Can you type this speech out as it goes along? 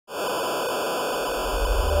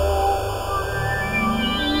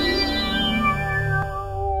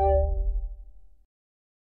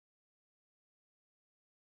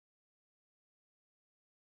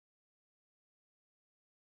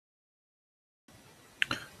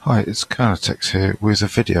Hi, it's Kernotex here with a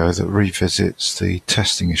video that revisits the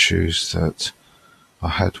testing issues that I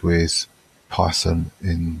had with Python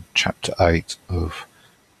in Chapter 8 of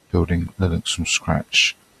Building Linux from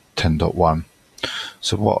Scratch 10.1.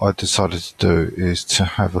 So what I decided to do is to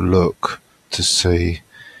have a look to see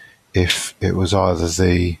if it was either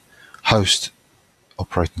the host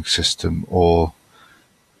operating system or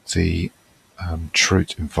the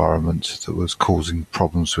root environment that was causing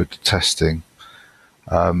problems with the testing.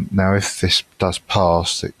 Now, if this does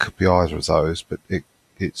pass, it could be either of those, but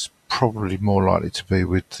it's probably more likely to be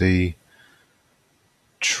with the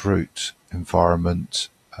root environment.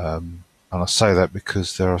 And I say that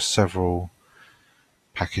because there are several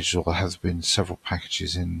packages, or there have been several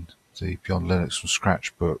packages in the Beyond Linux from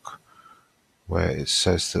Scratch book where it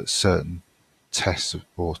says that certain tests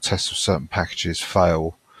or tests of certain packages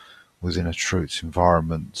fail within a root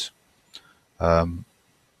environment.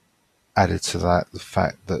 Added to that, the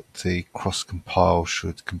fact that the cross-compile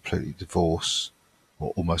should completely divorce,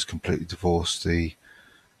 or almost completely divorce, the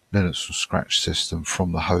Linux from Scratch system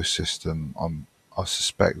from the host system. I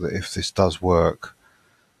suspect that if this does work,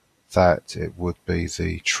 that it would be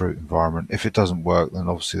the root environment. If it doesn't work, then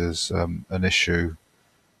obviously there's an issue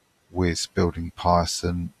with building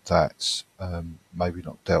Python that's maybe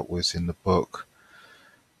not dealt with in the book.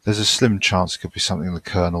 There's a slim chance it could be something in the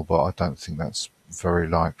kernel, but I don't think that's very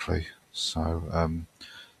likely. So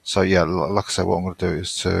yeah, like I say, what I'm going to do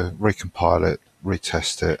is to recompile it,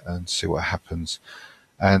 retest it, and see what happens.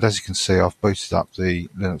 And as you can see, I've booted up the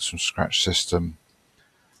Linux from Scratch system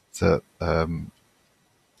that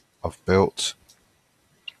I've built,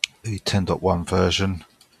 the 10.1 version.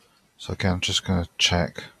 So again, I'm just going to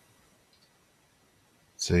check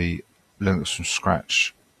the Linux from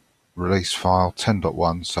Scratch release file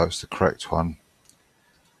 10.1, so it's the correct one.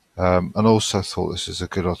 And also thought this is a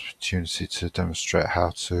good opportunity to demonstrate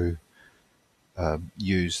how to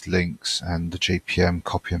use links and the GPM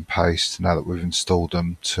copy and paste now that we've installed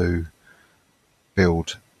them to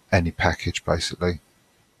build any package basically.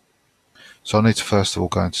 So I need to first of all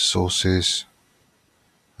go into sources.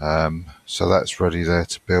 So that's ready there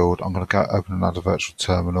to build. I'm going to go open another virtual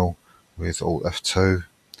terminal with Alt F2,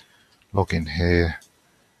 log in here,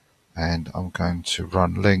 and I'm going to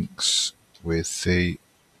run links with the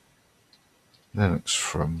Linux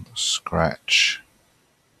from Scratch.org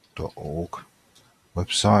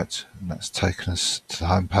website, and that's taken us to the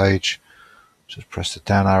home page. Just press the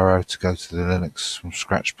down arrow to go to the Linux from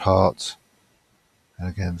Scratch part, and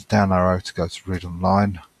again the down arrow to go to read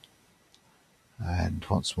online, and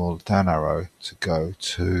once more the down arrow to go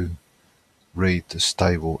to read the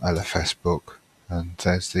stable LFS book, and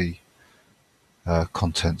there's the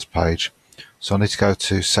contents page. So I need to go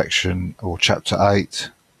to section or chapter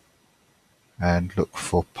 8 and look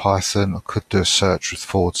for Python. I could do a search with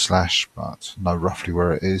 /, but know roughly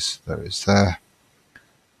where it is. There it is there.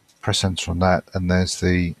 Press enter on that, and there's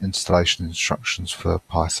the installation instructions for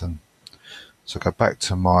Python. So go back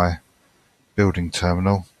to my building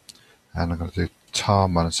terminal, and I'm going to do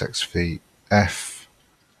tar-xvf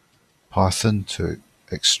Python to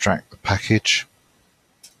extract the package.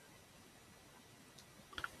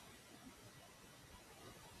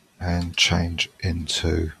 And change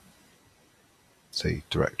into the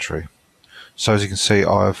directory. So as you can see,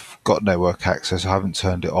 I've got network access. I haven't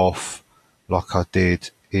turned it off like I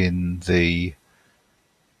did in the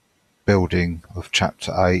building of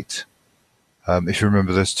chapter 8. If you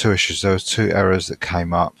remember, there's two issues. There was two errors that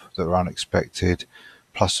came up that were unexpected,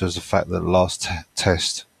 plus there was the fact that the last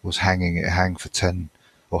test was hanging. It hung for 10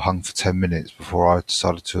 minutes before I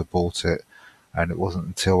decided to abort it, and it wasn't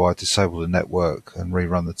until I disabled the network and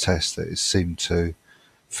rerun the test that it seemed to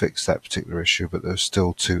fix that particular issue, but there's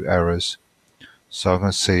still two errors. So I'm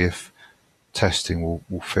going to see if testing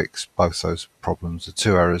will fix both those problems. The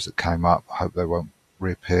two errors that came up, I hope they won't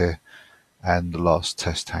reappear, and the last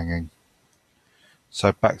test hanging.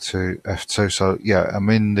 So back to F2. So yeah, I'm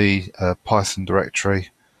in the Python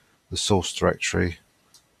directory, the source directory,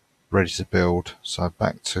 ready to build. So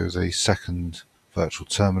back to the second virtual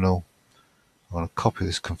terminal. I'm going to copy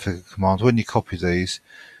this configure command. When you copy these,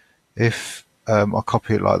 if I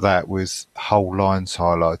copy it like that with whole lines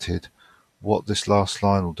highlighted, what this last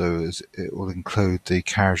line will do is it will include the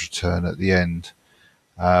carriage return at the end.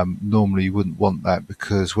 Normally you wouldn't want that,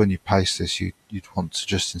 because when you paste this, you'd want to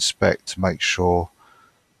just inspect to make sure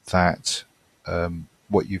that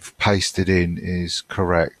what you've pasted in is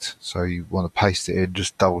correct. So you want to paste it in,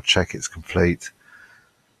 just double check it's complete,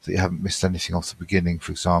 that you haven't missed anything off the beginning,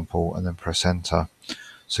 for example, and then press enter.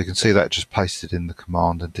 So you can see that just pasted in the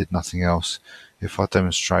command and did nothing else. If I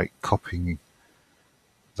demonstrate copying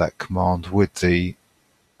that command with the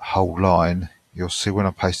whole line, you'll see when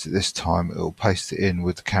I paste it this time, it will paste it in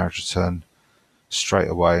with the carriage return straight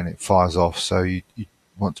away and it fires off. So you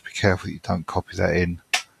want to be careful that you don't copy that in.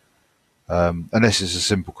 Unless it's a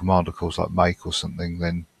simple command, of course, like make or something,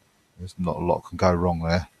 then there's not a lot can go wrong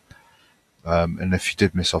there. And if you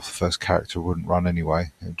did miss off the first character, it wouldn't run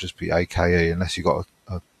anyway. It would just be AKE, unless you got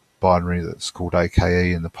a binary that's called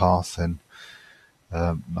AKE in the path, then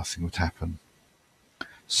nothing would happen.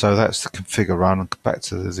 So that's the configure run. And back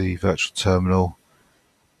to the virtual terminal.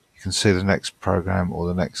 You can see the next program or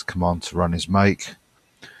the next command to run is make.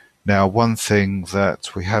 Now, one thing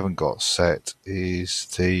that we haven't got set is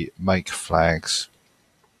the make flags.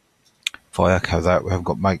 If I echo that, we haven't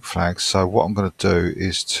got make flags. So what I'm going to do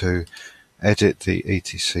is to edit the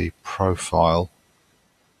etc profile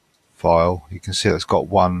file. You can see it's got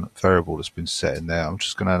one variable that's been set in there. I'm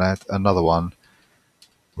just going to add another one,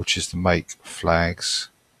 which is the make flags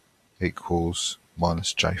equals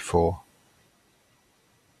 -J4.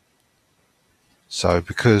 So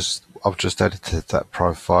because I've just edited that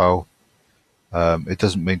profile, it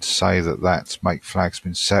doesn't mean to say that that make flag's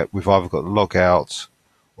been set. We've either got the log out,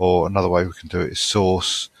 or another way we can do it is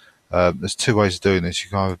source. There's two ways of doing this. You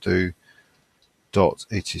can either do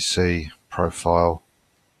 .etc profile.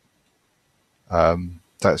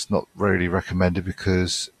 That's not really recommended,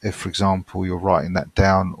 because if, for example, you're writing that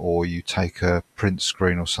down or you take a print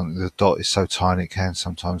screen or something, the dot is so tiny it can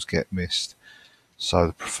sometimes get missed. So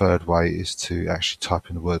the preferred way is to actually type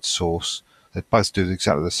in the word source. They both do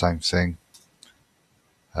exactly the same thing.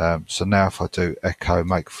 So now if I do echo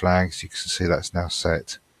make flags, you can see that's now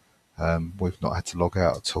set. We've not had to log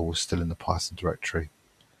out at all, we're still in the Python directory.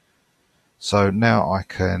 So now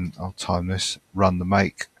I'll time this, run the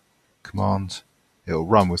make command. It'll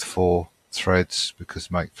run with 4 threads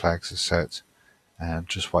because make flags are set, and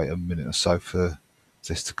just wait a minute or so for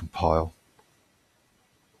this to compile.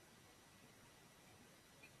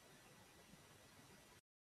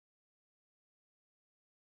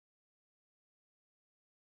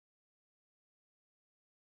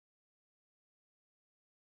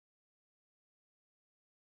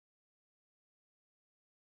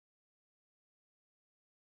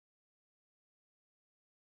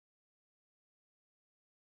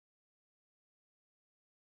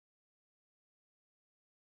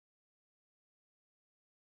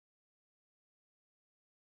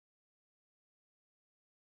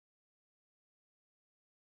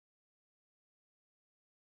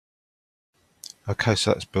 Okay,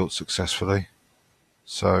 so that's built successfully.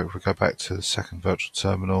 So if we go back to the second virtual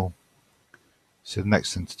terminal, so the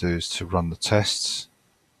next thing to do is to run the tests.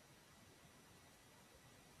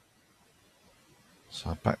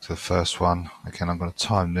 So back to the first one. Again, I'm going to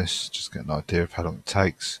time this, just get an idea of how long it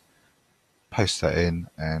takes. Paste that in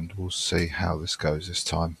and we'll see how this goes this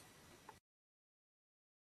time.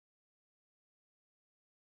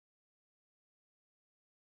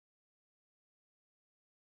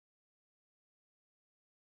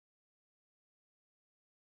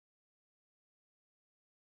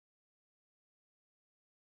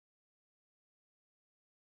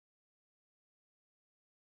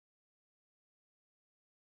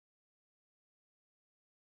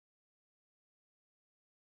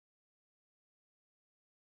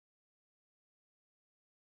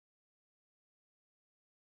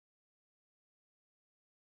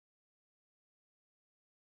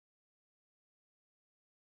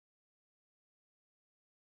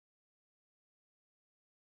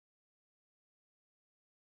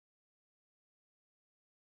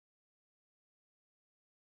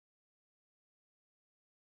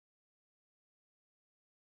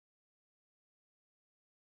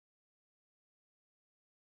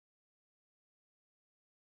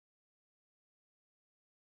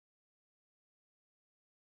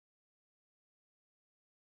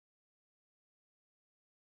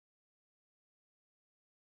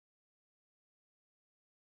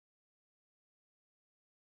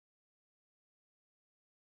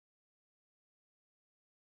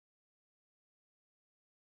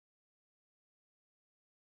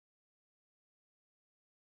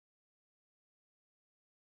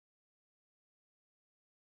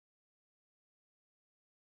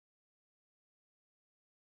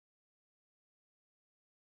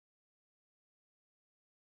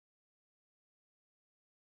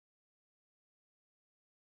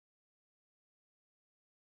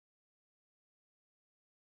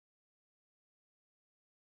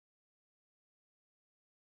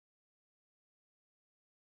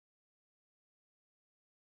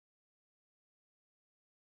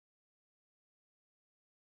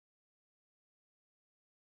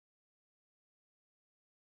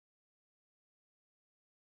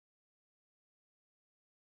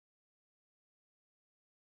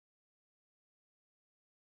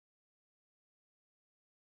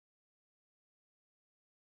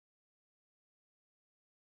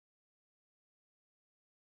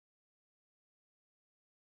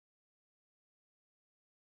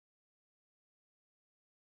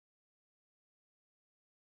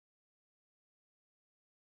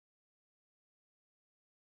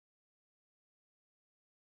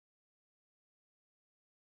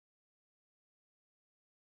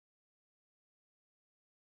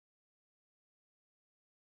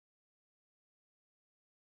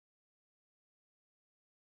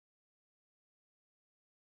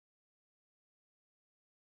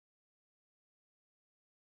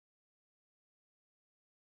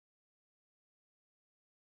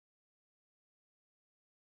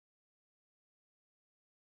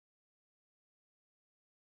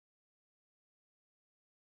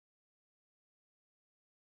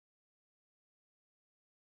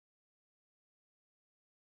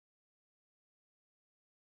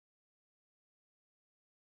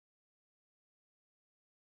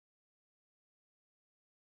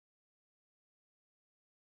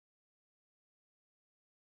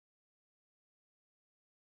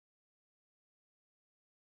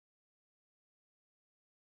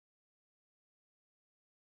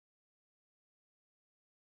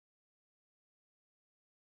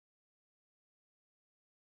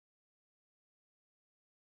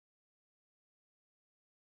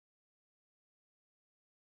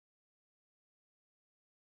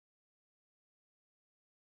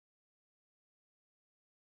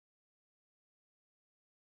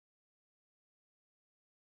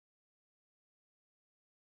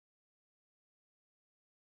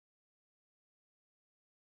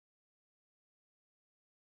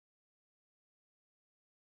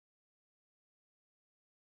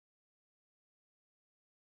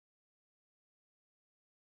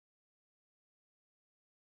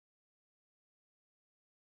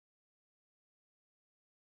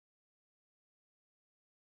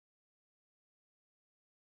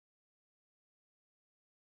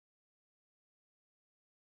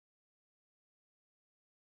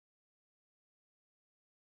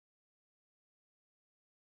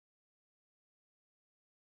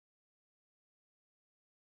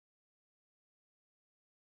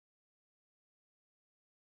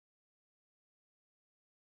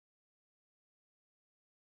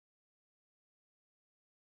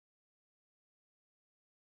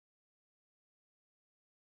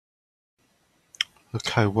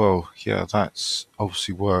 Okay, well, yeah, that's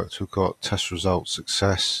obviously worked. We've got test result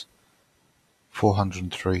success,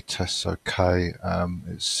 403 tests okay.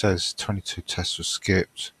 It says 22 tests were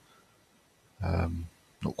skipped.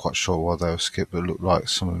 Not quite sure why they were skipped, but it looked like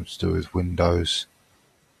some of them to do with Windows,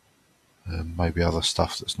 maybe other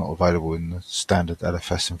stuff that's not available in the standard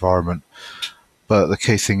LFS environment. But the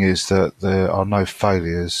key thing is that there are no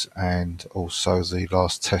failures, and also the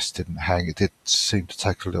last test didn't hang. It did seem to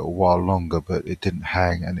take a little while longer, but it didn't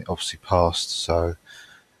hang, and it obviously passed. So,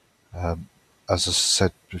 as I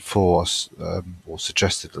said before, or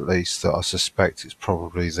suggested at least, that I suspect it's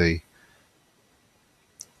probably the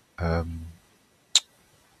um,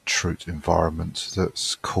 truth environment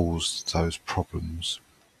that's caused those problems.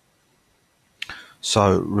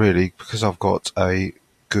 So really, because I've got a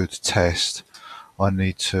good test, I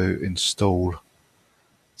need to install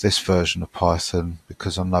this version of Python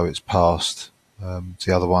because I know it's passed.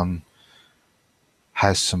 The other one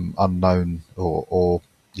has some unknown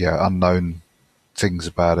unknown things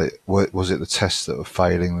about it. Was it the tests that were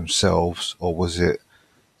failing themselves, or was it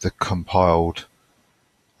the compiled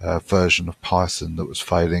version of Python that was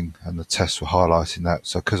failing and the tests were highlighting that?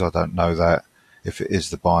 So because I don't know that, if it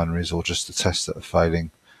is the binaries or just the tests that are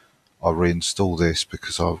failing, I reinstall this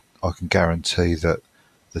because I can guarantee that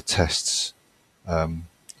the tests are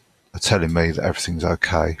telling me that everything's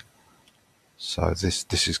okay. So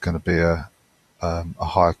this is going to be a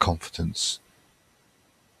higher confidence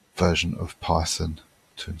version of Python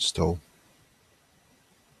to install.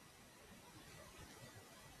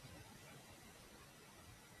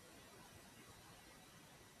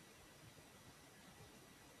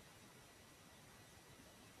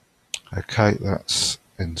 Okay, that's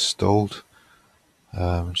installed.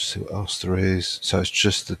 Let's see what else there is. So it's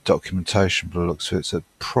just the documentation by the looks of it, so it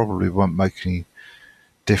probably won't make any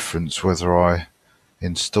difference whether I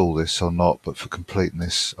install this or not, but for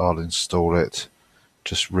completeness I'll install it,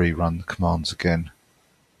 just rerun the commands again.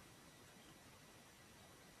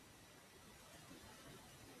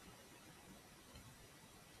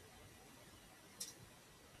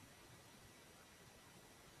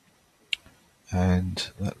 And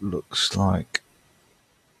that looks like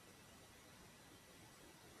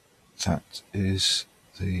that is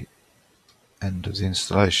the end of the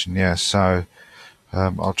installation. Yeah, so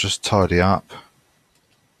I'll just tidy up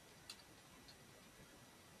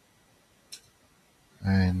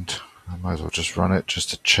and I might as well just run it just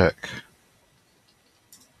to check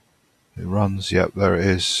it runs. Yep, there it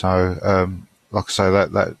is. So like I say,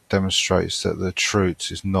 that demonstrates that the truth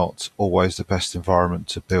is not always the best environment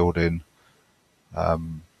to build in.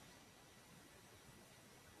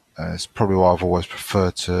 It's probably why I've always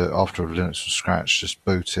preferred to, after Linux from scratch, just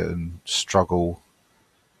boot it and struggle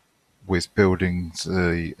with building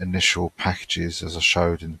the initial packages as I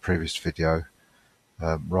showed in the previous video,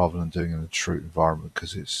 rather than doing it in a true environment,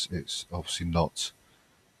 because it's obviously not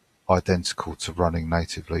identical to running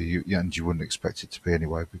natively, and you wouldn't expect it to be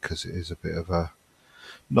anyway, because it is a bit of a,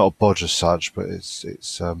 not a bodge as such, but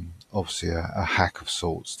it's obviously a hack of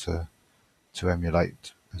sorts to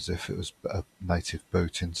emulate as if it was a native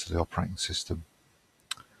boot into the operating system.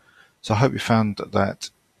 So I hope you found that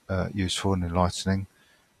useful and enlightening.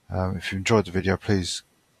 If you enjoyed the video, please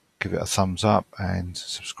give it a thumbs up and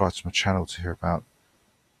subscribe to my channel to hear about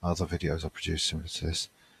other videos I produce similar to this.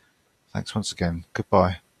 Thanks once again.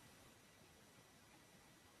 Goodbye.